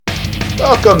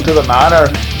Welcome to the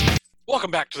Manor. Welcome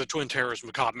back to the Twin Terrors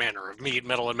Macabre Manor of Mead,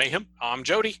 Metal, and Mayhem. I'm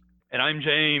Jody. And I'm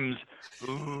James.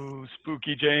 Ooh,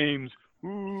 spooky James.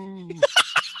 Ooh.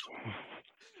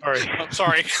 Sorry. Oh,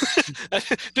 sorry.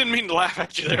 Didn't mean to laugh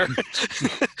at you there.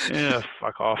 Yeah,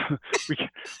 fuck off.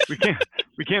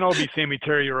 We can't all be Sammy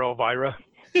Terry or Elvira.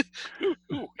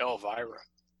 Ooh, Elvira.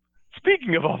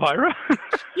 Speaking of Elvira.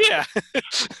 Yeah.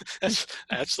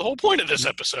 That's the whole point of this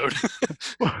episode.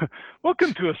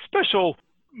 Welcome to a special,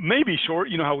 maybe short,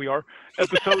 you know how we are,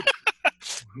 episode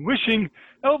wishing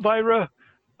Elvira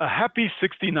a happy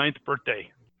 69th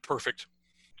birthday. Perfect.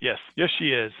 Yes,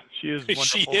 she is. She is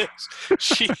wonderful.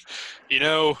 She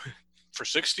is. For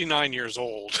 69 years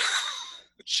old,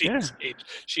 she has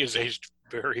aged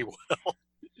very well.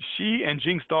 She and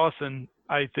Jinx Dawson,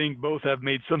 I think, both have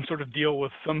made some sort of deal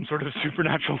with some sort of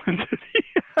supernatural entity.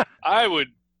 I would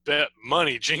bet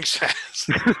money Jinx has.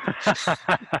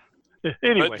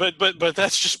 Anyway. But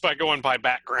that's just by going by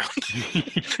background.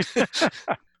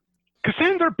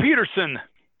 Cassandra Peterson,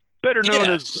 better known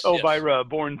as Elvira, yes.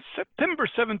 born September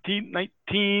 17,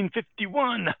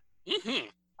 1951. Mm-hmm.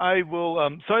 I will,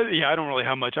 I don't really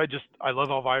have much. I love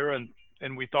Elvira,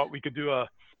 and we thought we could do a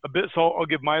bit, so I'll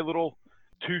give my little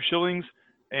 2 shillings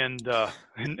and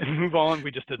move on.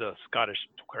 We just did a Scottish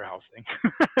warehouse thing.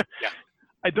 Yeah.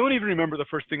 I don't even remember the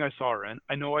first thing I saw her in.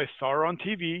 I know I saw her on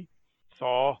TV,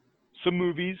 saw some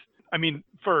movies. I mean,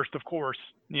 first, of course,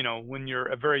 when you're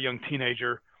a very young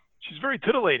teenager, she's very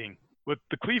titillating with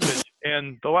the cleavage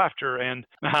and the laughter. And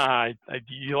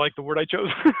you like the word I chose?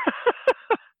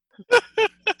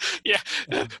 Yeah,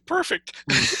 perfect.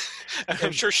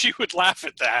 I'm sure she would laugh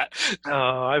at that.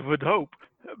 I would hope.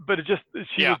 But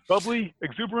she was bubbly,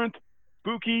 exuberant,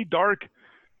 spooky, dark.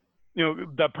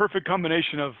 That perfect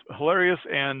combination of hilarious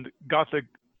and gothic,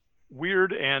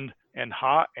 weird and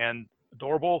hot and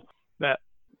adorable. That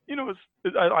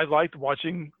I liked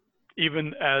watching,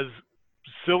 even as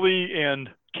silly and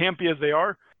campy as they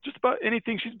are, just about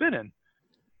anything she's been in.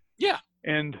 Yeah.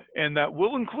 And that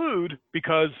will include,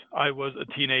 because I was a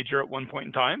teenager at one point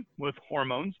in time with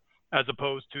hormones, as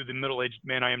opposed to the middle-aged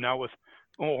man I am now with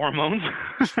hormones.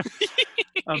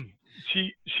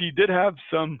 She did have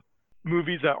some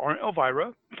movies that aren't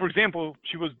Elvira. For example,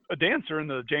 she was a dancer in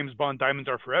the James Bond Diamonds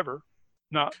Are Forever.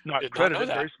 Not credited,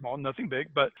 very small, nothing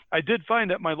big. But I did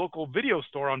find at my local video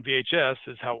store on VHS,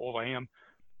 is how old I am,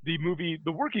 the movie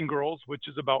The Working Girls, which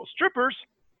is about strippers,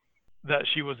 that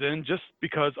she was in, just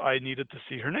because I needed to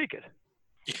see her naked.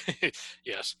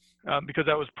 Yes. Because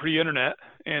that was pre-internet,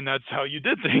 and that's how you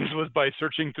did things, was by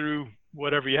searching through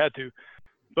whatever you had to.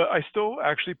 But I still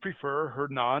actually prefer her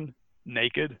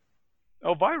non-naked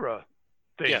Elvira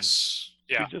thing. Yes.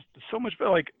 Yeah. She's just so much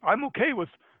better. Like, I'm okay with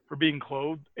her being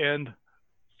clothed and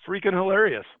freaking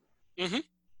hilarious. Mm-hmm.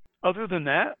 Other than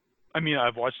that, I mean,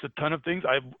 I've watched a ton of things.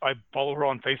 I follow her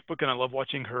on Facebook, and I love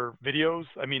watching her videos.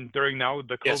 I mean, during now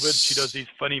the COVID, she does these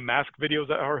funny mask videos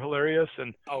that are hilarious.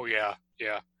 And oh, yeah.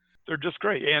 Yeah. They're just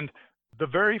great. And the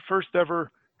very first ever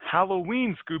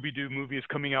Halloween Scooby-Doo movie is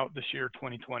coming out this year,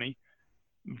 2020.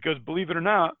 Because believe it or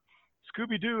not,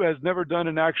 Scooby-Doo has never done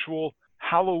an actual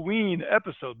Halloween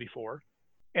episode before.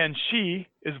 And she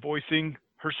is voicing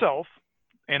herself.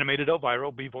 Animated Elvira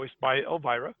will be voiced by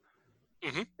Elvira.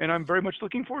 Mm-hmm. And I'm very much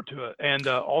looking forward to it. And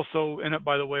also in it,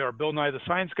 by the way, are Bill Nye the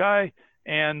Science Guy.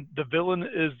 And the villain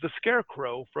is the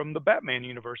Scarecrow from the Batman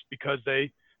universe, because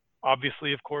they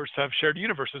obviously, of course, have shared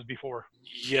universes before.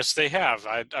 Yes, they have.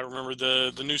 I remember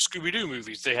the new Scooby-Doo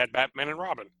movies. They had Batman and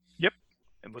Robin. Yep.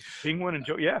 And with Penguin and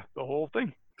Joe. Yeah, the whole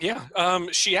thing. Yeah.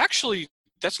 She actually,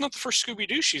 that's not the first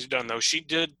Scooby-Doo she's done, though. She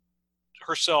did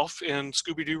herself in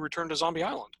Scooby-Doo Return to Zombie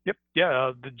Island. Yep.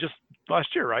 Yeah. Just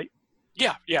last year, right?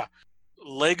 Yeah. Yeah.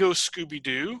 Lego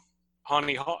Scooby-Doo,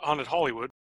 Haunted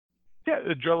Hollywood. Yeah,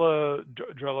 Drella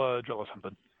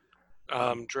something.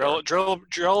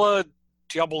 Drella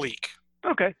Diabolique.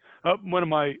 Okay. One of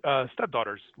my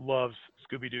stepdaughters loves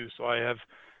Scooby-Doo, so I have,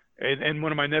 and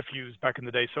one of my nephews back in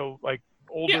the day. So like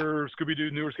older Scooby-Doo,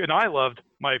 newer, and I loved,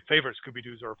 my favorite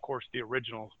Scooby-Doos are of course the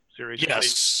original series.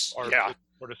 Yes. They are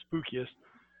sort of spookiest.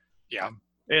 Yeah.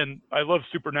 And I love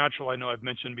Supernatural. I know I've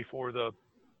mentioned before, the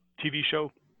TV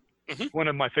show. Mm-hmm. One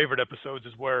of my favorite episodes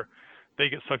is where they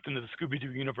get sucked into the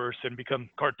Scooby-Doo universe and become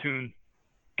cartoon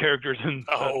characters. And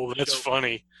that's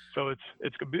funny. So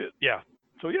it's a bit, yeah.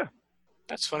 So yeah.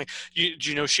 That's funny. Do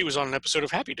you know she was on an episode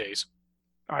of Happy Days?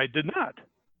 I did not.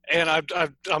 And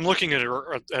I'm looking at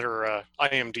her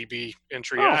IMDb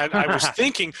entry. Oh.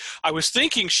 I was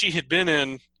thinking she had been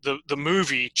in the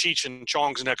movie Cheech and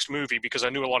Chong's Next Movie, because I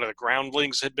knew a lot of the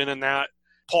Groundlings had been in that.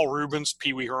 Paul Rubens,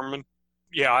 Pee Wee Herman.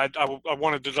 yeah, I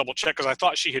wanted to double check because I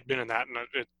thought she had been in that,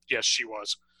 and yes, she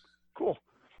was. Cool.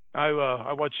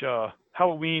 I watch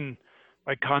Halloween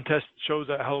like contest shows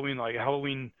at Halloween, like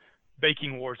Halloween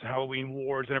baking wars and Halloween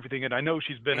wars and everything. And I know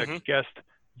she's been a guest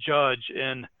judge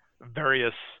in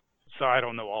various. So I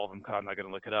don't know all of them. I'm not going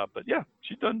to look it up, but yeah,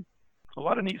 she's done a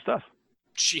lot of neat stuff.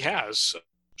 She has.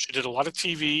 She did a lot of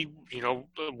TV. You know,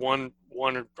 one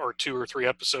or two or three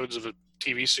episodes of a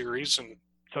TV series, and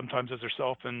sometimes as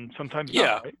herself, and sometimes yeah,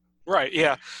 not, right? Right.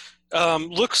 Yeah.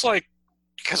 Looks like,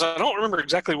 because I don't remember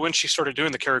exactly when she started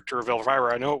doing the character of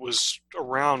Elvira. I know it was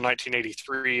around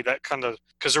 1983. That kind of,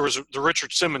 because there was the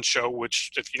Richard Simmons show,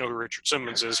 which, if you know who Richard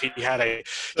Simmons is, he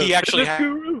actually had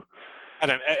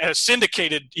a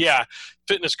syndicated,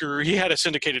 fitness guru. He had a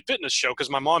syndicated fitness show because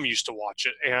my mom used to watch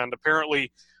it, and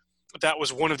apparently that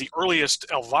was one of the earliest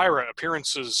Elvira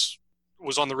appearances.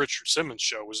 Was on the Richard Simmons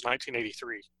show. Was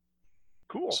 1983.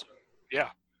 Cool. So, yeah.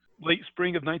 Late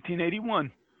spring of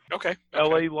 1981. Okay.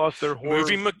 LA lost their horror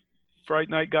movie Fright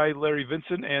Night guy, Larry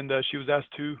Vincent, and she was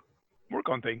asked to work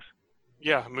on things.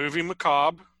 Yeah, Movie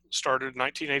Macabre started in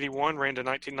 1981, ran to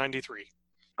 1993.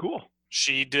 Cool.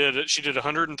 She did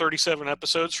 137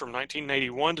 episodes from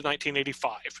 1981 to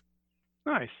 1985.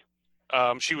 Nice.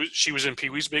 She was in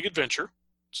Pee-wee's Big Adventure,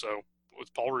 so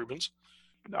with Paul Rubens.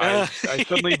 I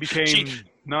suddenly became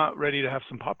not ready to have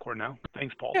some popcorn now.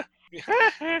 Thanks, Paul.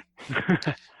 Yeah.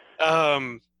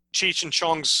 Cheech and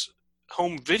Chong's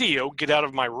home video, Get Out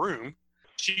of My Room.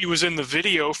 She was in the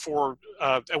video for,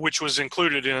 which was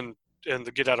included in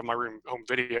the Get Out of My Room home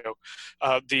video,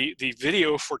 the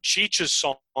video for Cheech's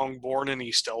song Born in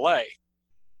East LA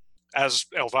as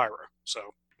Elvira. So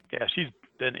yeah, she's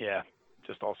been,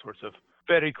 just all sorts of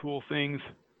very cool things.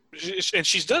 And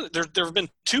she's done, there have been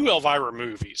two Elvira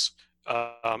movies,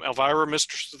 Elvira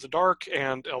Mistress of the Dark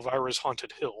and Elvira's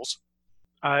Haunted Hills.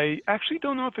 I actually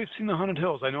don't know if I've seen The Haunted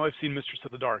Hills. I know I've seen Mistress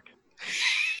of the Dark.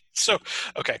 So,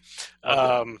 okay.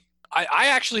 I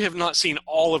actually have not seen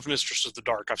all of Mistress of the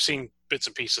Dark. I've seen bits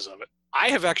and pieces of it. I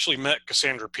have actually met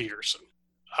Cassandra Peterson.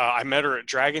 I met her at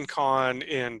Dragon Con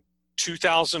in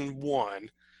 2001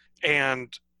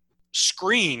 and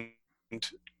screened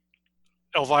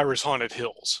Elvira's Haunted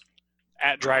Hills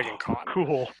at Dragon Con.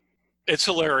 Cool. It's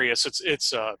hilarious.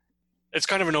 It's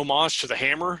kind of an homage to the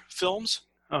Hammer films.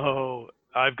 Oh,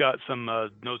 I've got some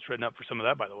notes written up for some of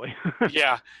that, by the way.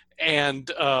 Yeah, and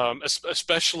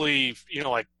especially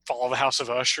like Fall of the House of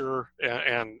Usher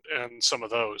and some of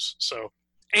those. So,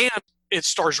 and it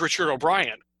stars Richard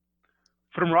O'Brien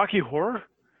from Rocky Horror.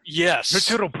 Yes,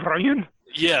 Richard O'Brien.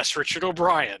 Yes, Richard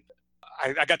O'Brien.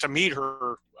 I got to meet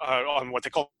her on what they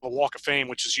call the Walk of Fame,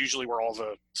 which is usually where all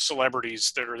the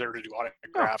celebrities that are there to do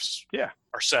autographs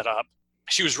are set up.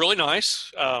 She was really nice,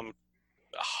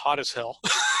 hot as hell.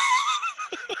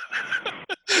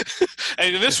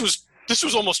 And this was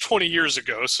almost 20 years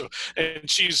ago. So, and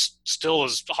she's still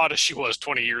as hot as she was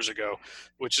 20 years ago,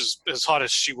 which is as hot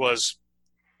as she was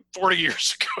 40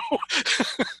 years ago.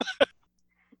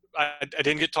 I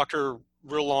didn't get to talk to her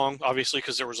real long, obviously,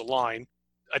 because there was a line.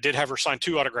 I did have her sign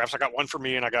 2 autographs. I got one for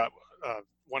me, and I got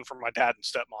one from my dad and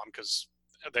stepmom because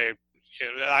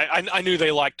I knew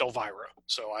they liked Elvira,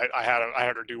 so I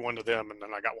had her do one to them, and then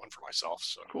I got one for myself.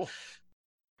 So cool.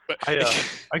 But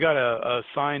I got a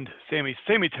signed Sammy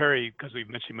Terry, because we've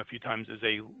mentioned him a few times, is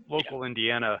a local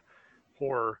Indiana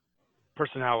horror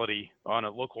personality on a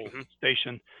local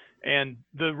station, and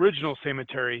the original Sammy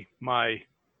Terry,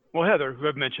 Heather, who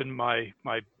I've mentioned, my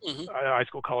high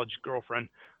school college girlfriend,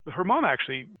 her mom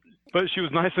actually, but she was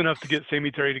nice enough to get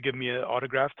Sammy Terry to give me an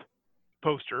autographed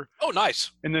poster. Oh, nice.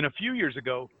 And then a few years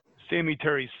ago, Sammy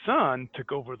Terry's son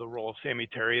took over the role of Sammy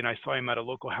Terry, and I saw him at a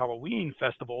local Halloween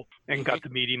festival and got to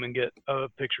meet him and get a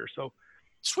picture. So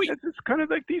sweet. It's kind of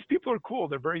like, these people are cool.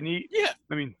 They're very neat. Yeah.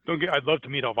 I mean, I'd love to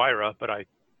meet Elvira, but I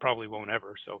probably won't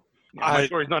ever. So my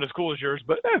story's not as cool as yours,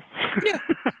 but yeah.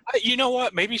 You know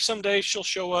what? Maybe someday she'll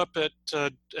show up at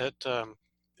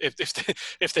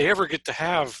if they ever get to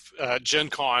have Gen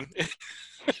Con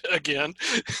again.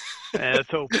 Let's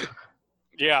hope.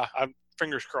 Yeah, I'm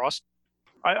fingers crossed.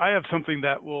 I have something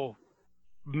that will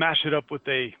match it up with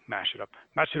a Monster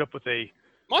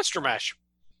Mash,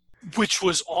 which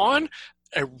was on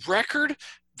a record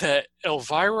that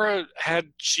Elvira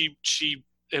had.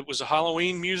 It was a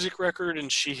Halloween music record,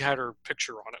 and she had her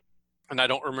picture on it. And I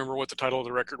don't remember what the title of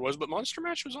the record was, but Monster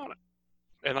Mash was on it.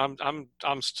 And I'm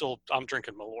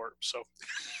drinking Malort, so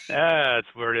that's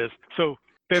where it is. So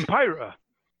Vampira,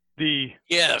 the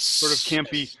yes sort of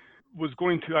campy, was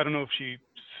going to, I don't know if she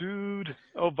sued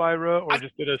Elvira or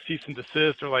just did a cease and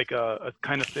desist or like a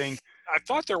kind of thing. I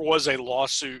thought there was a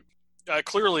lawsuit.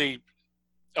 Clearly,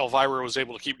 Elvira was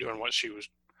able to keep doing what she did.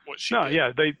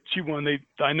 Yeah, she won.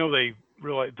 I know they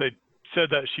realized, they said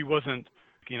that she wasn't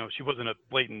a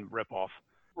blatant ripoff.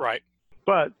 Right.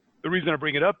 But the reason I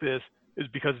bring it up is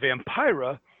because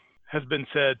Vampira has been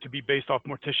said to be based off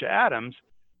Morticia Addams,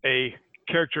 a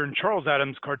character in Charles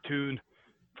Addams' cartoon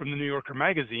from the New Yorker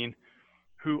magazine,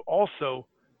 who also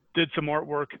did some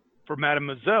artwork for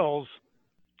Mademoiselle's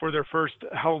for their first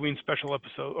Halloween special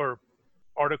episode or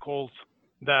articles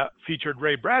that featured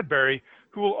Ray Bradbury,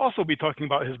 who will also be talking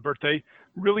about his birthday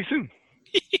really soon.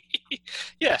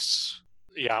 Yes.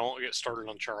 Yeah, I won't get started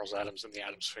on Charles Addams and the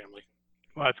Addams family.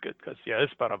 Well, that's good because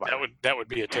it's about a virus. That would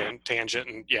be a tangent,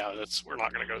 and we're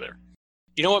not going to go there.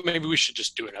 You know what? Maybe we should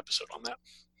just do an episode on that.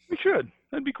 We should.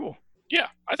 That'd be cool. Yeah,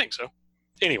 I think so.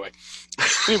 Anyway,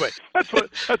 that's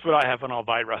what I have on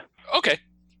Elvira. Okay.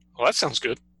 Well, that sounds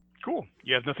good. Cool.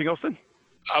 You have nothing else then?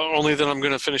 Only that I'm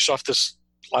going to finish off this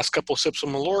last couple of sips of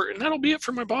Malort, and that'll be it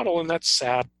for my bottle, and that's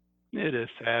sad. It is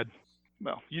sad.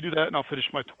 Well, you do that, and I'll finish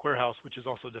my Warehouse, which is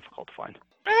also difficult to find.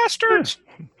 Bastards!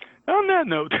 On that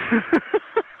note,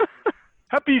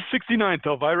 happy 69th,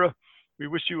 Elvira. We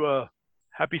wish you a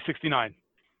happy 69.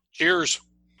 Cheers.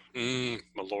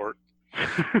 Malort.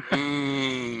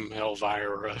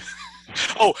 Elvira.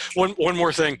 Oh, one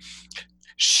more thing.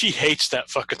 She hates that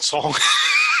fucking song.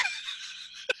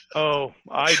 Oh,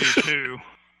 I do too.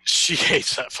 She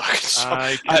hates that fucking song.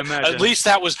 I can imagine. At least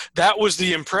that was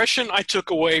the impression I took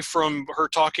away from her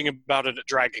talking about it at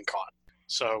Dragon Con.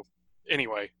 So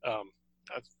anyway, I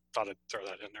thought I'd throw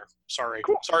that in there. Sorry.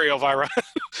 Cool. Sorry, Elvira.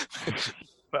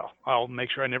 Well, I'll make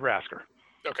sure I never ask her.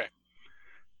 Okay.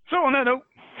 So on that note,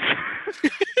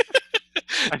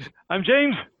 I'm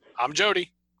James. I'm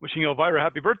Jody. Wishing Elvira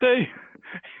happy birthday.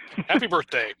 Happy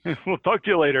birthday. We'll talk to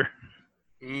you later.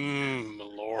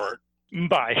 Lord.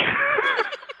 Bye.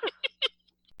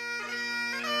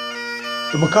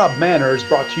 The Macabre Manor is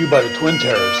brought to you by the Twin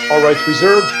Terrors. All rights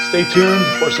reserved. Stay tuned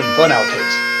for some fun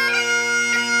outtakes.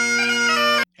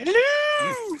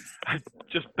 Hello! I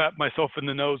just tapped myself in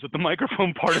the nose with the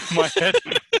microphone part of my head.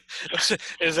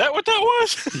 Is that what that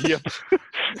was? Yep.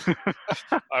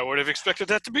 I would have expected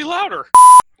that to be louder.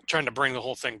 I'm trying to bring the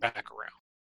whole thing back around.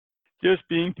 Just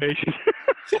being patient.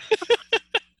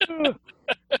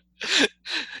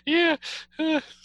 Yeah.